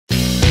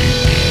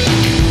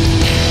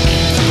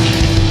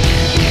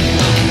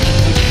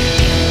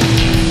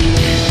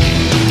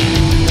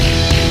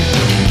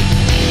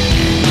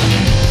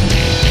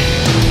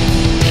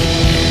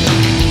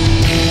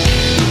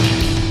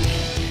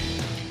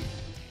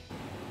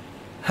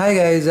Hi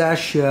guys,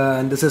 Ash here,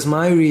 and this is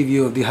my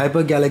review of the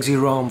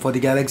HyperGalaxy ROM for the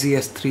Galaxy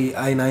S3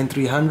 i9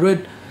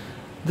 300.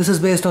 This is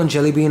based on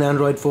Jellybean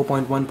Android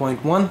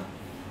 4.1.1.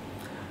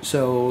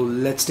 So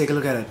let's take a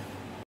look at it.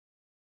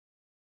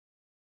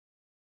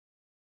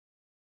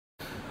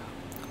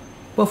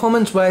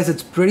 Performance wise,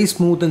 it's pretty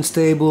smooth and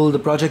stable. The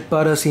project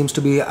butter seems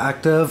to be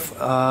active.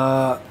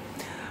 I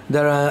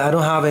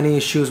don't have any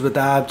issues with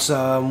apps.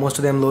 Most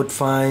of them load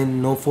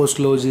fine, no forced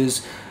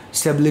closes.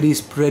 Stability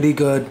is pretty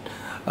good.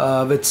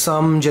 With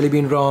some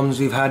Jellybean ROMs,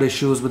 we've had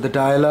issues with the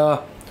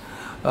dialer,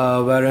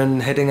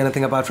 wherein hitting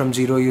anything apart from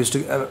 0 used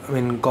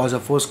to, cause a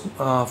force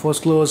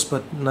close,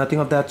 but nothing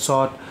of that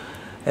sort.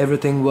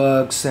 Everything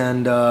works,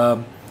 and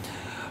the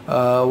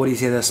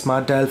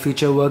smart dial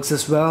feature works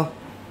as well.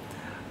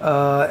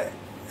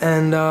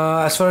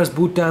 As far as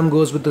boot time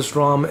goes with this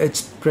ROM,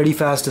 it's pretty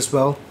fast as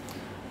well.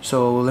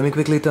 So let me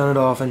quickly turn it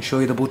off and show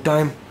you the boot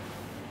time.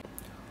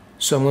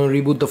 So I'm going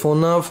to reboot the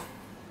phone now.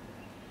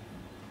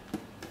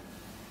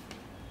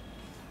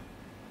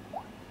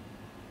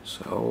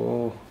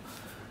 So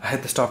I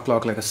hit the stop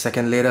clock like a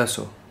second later,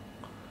 so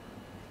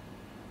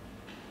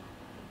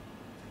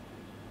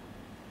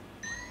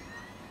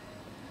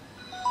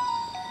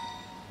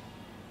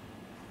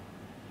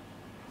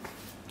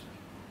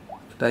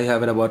there you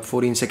have it, about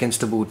 14 seconds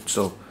to boot,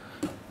 so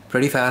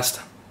pretty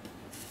fast.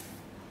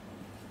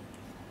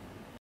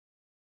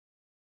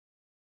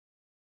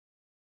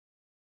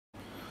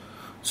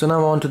 So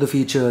now on to the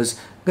features.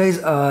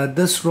 Guys,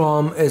 this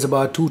ROM is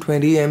about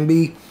 220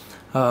 MB.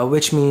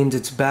 Which means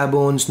it's bare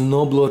bones,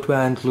 no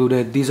bloatware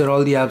included. These are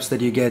all the apps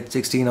that you get,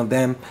 16 of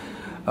them.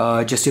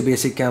 Just your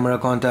basic camera,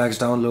 contacts,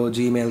 downloads,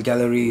 email,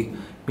 gallery,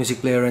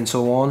 music player, and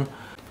so on.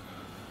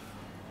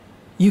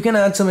 You can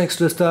add some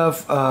extra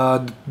stuff.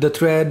 The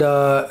thread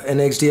in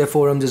XDF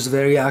forums is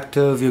very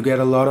active. You get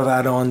a lot of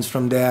add-ons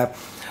from there.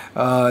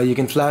 You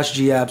can flash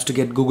GApps to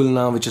get Google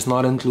Now, which is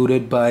not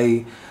included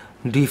by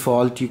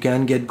default. You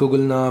can get Google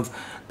Now.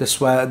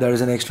 There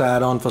is an extra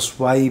add-on for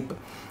Swipe.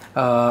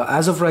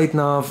 As of right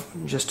now,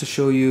 just to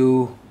show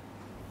you,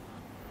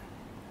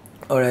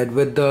 alright,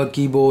 with the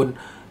keyboard,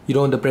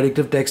 the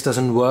predictive text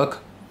doesn't work.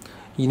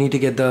 You need to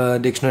get the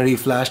dictionary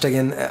flashed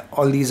again.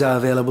 All these are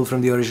available from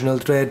the original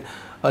thread.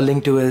 A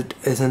link to it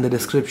is in the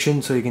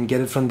description, so you can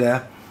get it from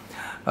there.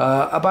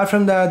 Apart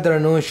from that, there are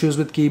no issues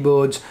with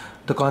keyboards.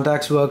 The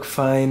contacts work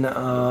fine.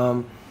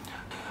 The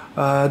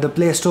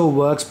Play Store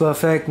works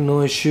perfect,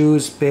 no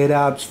issues. Paid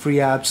apps, free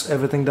apps,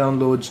 everything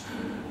downloads,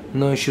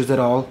 no issues at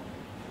all.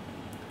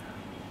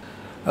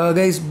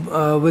 Guys,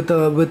 with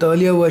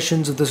earlier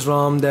versions of this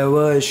ROM, there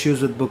were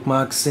issues with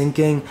bookmarks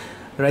syncing.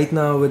 Right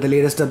now, with the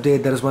latest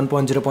update, there is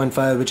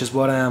 1.0.5, which is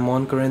what I am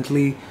on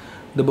currently.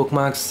 The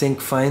bookmarks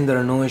sync fine, there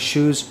are no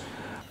issues.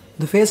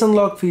 The face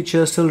unlock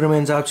feature still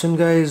remains absent,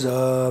 guys.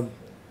 As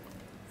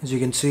you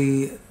can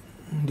see,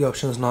 the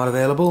option is not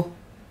available.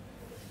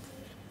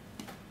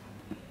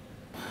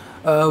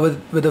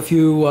 With a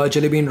few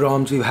Jellybean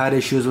ROMs, we've had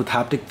issues with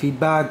haptic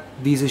feedback.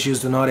 These issues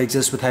do not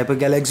exist with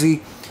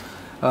HyperGalaxy.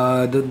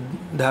 The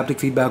haptic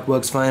feedback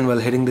works fine while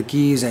hitting the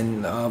keys,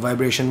 and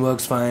vibration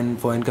works fine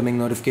for incoming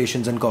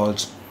notifications and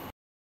calls.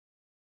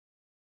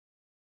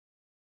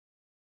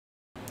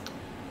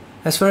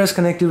 As far as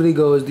connectivity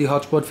goes, the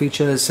hotspot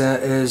feature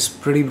is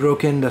pretty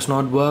broken, does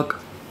not work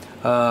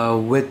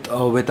with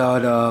or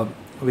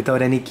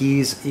without any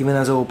keys. Even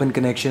as an open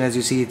connection, as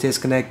you see, it says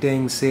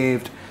connecting,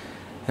 saved,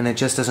 and it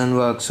just doesn't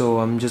work. So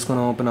I'm just going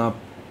to open up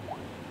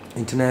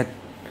internet.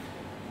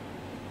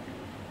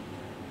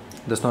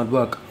 Does not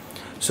work.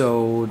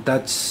 So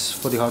that's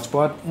for the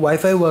hotspot.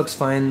 Wi-Fi works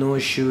fine, no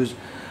issues.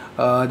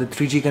 The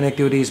 3G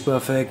connectivity is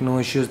perfect, no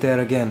issues there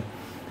again.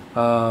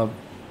 One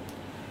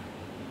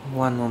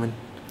moment.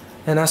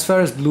 And as far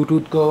as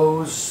Bluetooth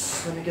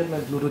goes, let me get my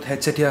Bluetooth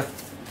headset here.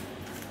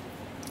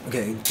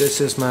 Okay,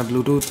 this is my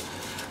Bluetooth.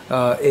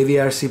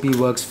 AVRCP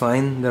works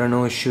fine, there are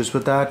no issues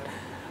with that.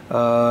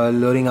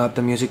 Loading up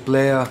the music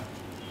player.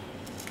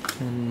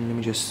 And let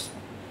me just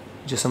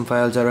some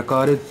files are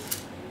recorded.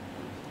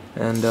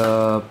 And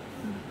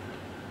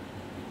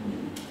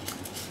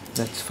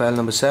that's file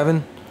number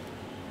 7.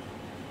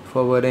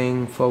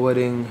 Forwarding,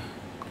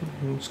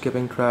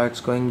 skipping tracks,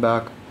 going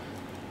back,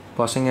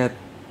 pausing it,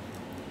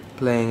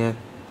 playing it.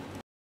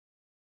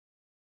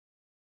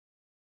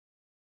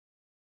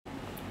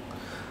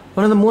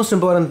 One of the most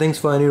important things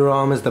for any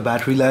ROM is the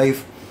battery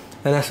life,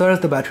 and as far as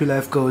the battery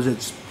life goes,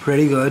 it's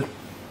pretty good.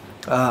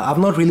 I've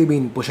not really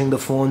been pushing the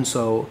phone,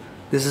 so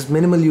this is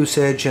minimal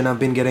usage, and I've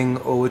been getting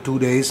over 2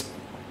 days.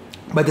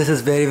 But this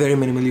is very, very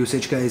minimal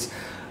usage, guys.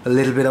 A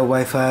little bit of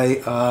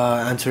Wi-Fi,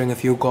 answering a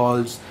few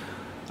calls,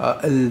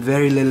 a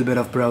very little bit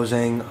of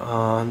browsing.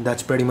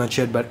 That's pretty much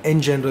it. But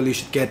in general, you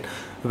should get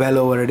well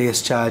over a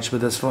day's charge with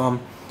this ROM,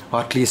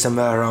 or at least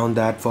somewhere around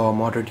that for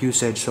moderate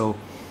usage. So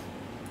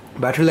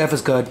battery life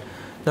is good.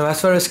 Now, as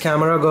far as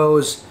camera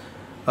goes,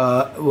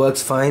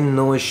 works fine,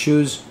 no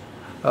issues.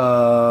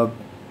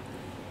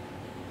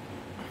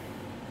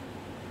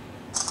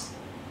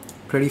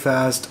 Pretty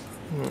fast,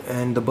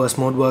 and the burst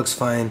mode works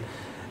fine.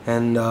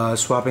 and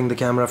swapping the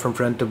camera from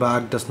front to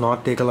back does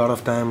not take a lot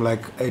of time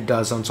like it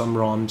does on some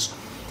ROMs.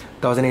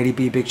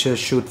 1080p pictures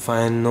shoot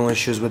fine, no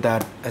issues with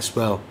that as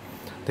well.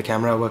 The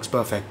camera works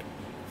perfect.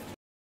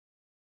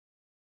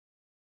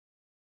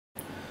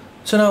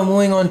 So now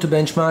moving on to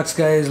benchmarks,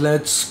 guys,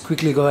 let's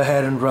quickly go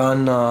ahead and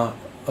run a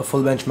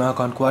full benchmark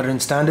on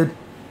Quadrant Standard.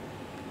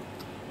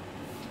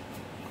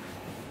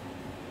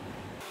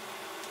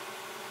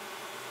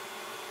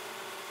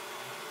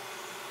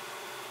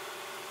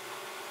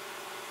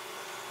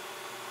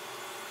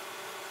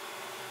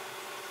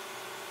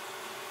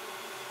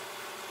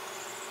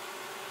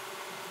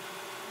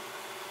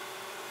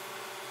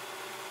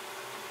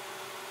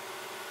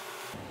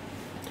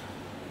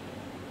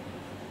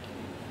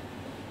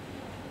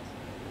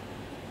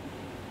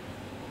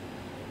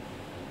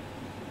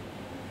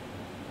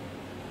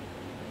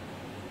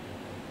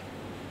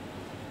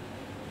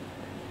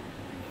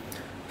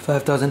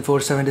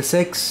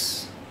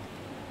 $5,476.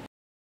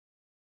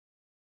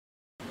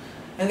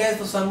 And guys,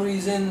 for some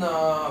reason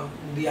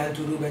the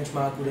Antutu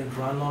benchmark wouldn't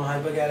run on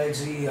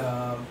HyperGalaxy,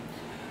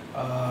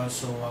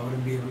 so I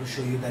wouldn't be able to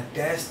show you that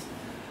test.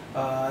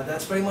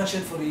 That's pretty much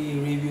it for the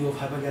review of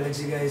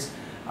HyperGalaxy, guys.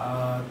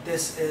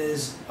 This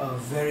is a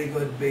very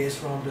good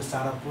base ROM to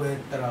start up with.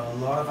 There are a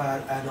lot of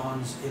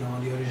add-ons,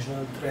 on the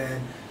original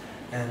thread,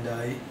 and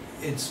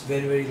it's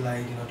very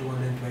light.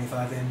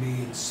 225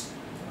 MB. It's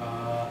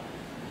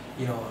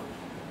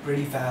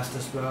pretty fast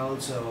as well.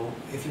 So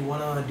if you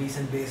want a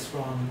decent base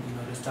ROM,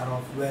 to start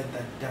off with,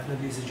 I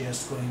definitely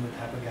suggest going with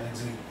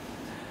HyperGalaxy.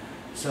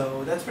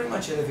 So that's pretty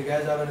much it. If you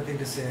guys have anything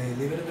to say,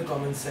 leave it in the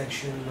comments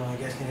section, or you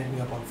guys can hit me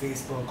up on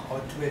Facebook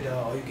or Twitter,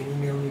 or you can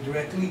email me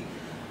directly.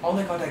 All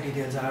my contact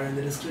details are in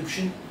the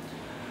description.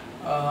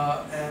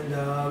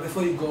 And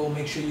before you go,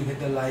 make sure you hit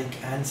the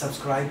like and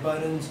subscribe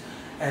buttons.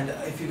 And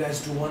if you guys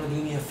do want to do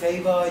me a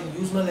favor,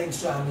 use my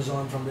links to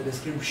Amazon from the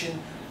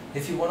description.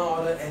 If you want to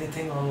order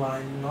anything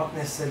online, not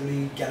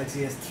necessarily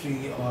Galaxy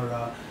S3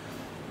 or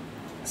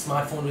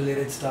smartphone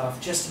related stuff,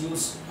 just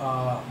use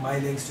my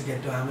links to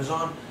get to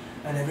Amazon.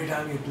 And every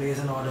time you place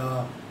an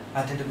order,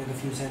 I tend to make a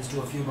few cents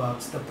to a few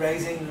bucks. The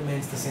pricing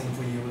remains the same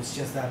for you. It's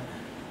just that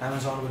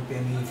Amazon would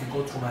pay me if you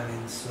go through my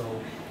links.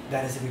 So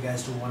that is if you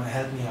guys do want to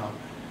help me out.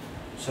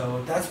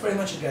 So that's pretty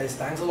much it, guys.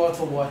 Thanks a lot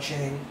for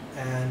watching,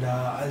 and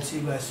I'll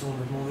see you guys soon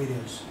with more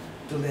videos.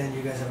 Till then,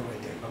 you guys have a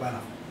great day. Bye bye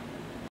now.